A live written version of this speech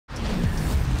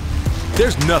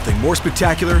There's nothing more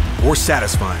spectacular or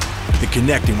satisfying than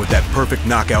connecting with that perfect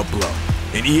knockout blow.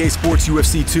 In EA Sports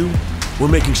UFC 2,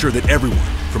 we're making sure that everyone,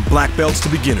 from black belts to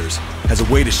beginners, has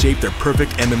a way to shape their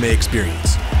perfect MMA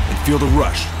experience and feel the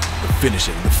rush of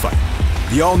finishing the fight.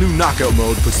 The all-new knockout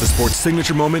mode puts the sport's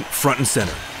signature moment front and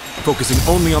center, focusing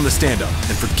only on the stand-up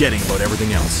and forgetting about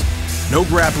everything else. No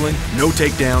grappling, no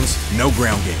takedowns, no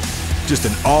ground game. Just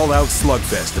an all-out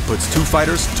slugfest that puts two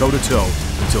fighters toe-to-toe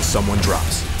until someone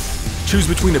drops. Choose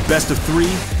between a best of 3,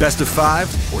 best of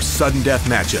 5, or sudden death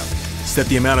matchup. Set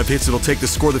the amount of hits it'll take to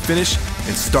score the finish,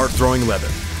 and start throwing leather.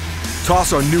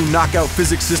 Toss our new knockout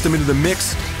physics system into the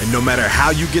mix, and no matter how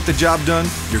you get the job done,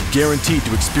 you're guaranteed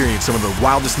to experience some of the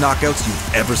wildest knockouts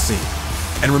you've ever seen.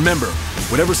 And remember,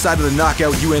 whatever side of the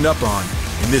knockout you end up on,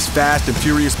 in this fast and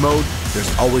furious mode,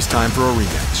 there's always time for a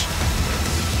rematch.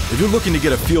 If you're looking to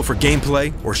get a feel for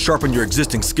gameplay or sharpen your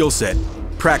existing skill set,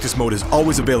 practice mode is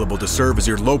always available to serve as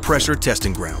your low-pressure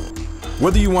testing ground.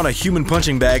 Whether you want a human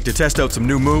punching bag to test out some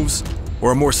new moves,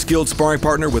 or a more skilled sparring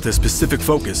partner with a specific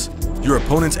focus, your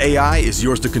opponent's AI is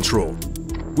yours to control.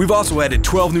 We've also added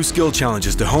 12 new skill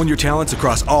challenges to hone your talents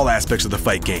across all aspects of the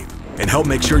fight game, and help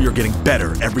make sure you're getting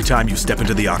better every time you step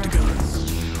into the octagon.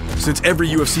 Since every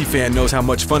UFC fan knows how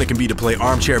much fun it can be to play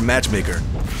armchair matchmaker,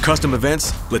 Custom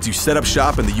Events lets you set up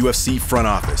shop in the UFC front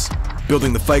office,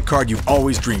 building the fight card you've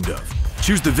always dreamed of.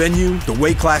 Choose the venue, the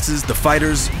weight classes, the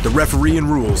fighters, the referee and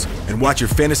rules, and watch your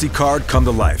fantasy card come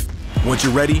to life. Once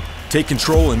you're ready, take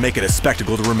control and make it a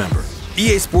spectacle to remember.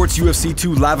 EA Sports UFC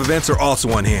 2 live events are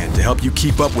also on hand to help you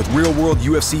keep up with real-world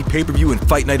UFC pay-per-view and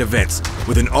fight night events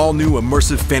with an all-new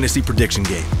immersive fantasy prediction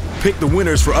game. Pick the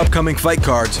winners for upcoming fight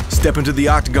cards, step into the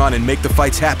octagon and make the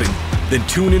fights happen, then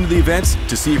tune into the events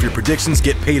to see if your predictions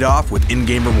get paid off with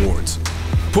in-game rewards.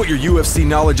 Put your UFC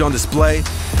knowledge on display,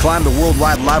 climb the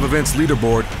worldwide live events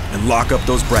leaderboard, and lock up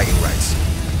those bragging rights.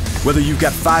 Whether you've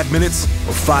got 5 minutes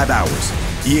or 5 hours,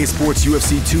 EA Sports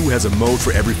UFC 2 has a mode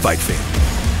for every fight fan.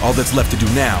 All that's left to do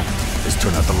now is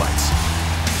turn out the lights.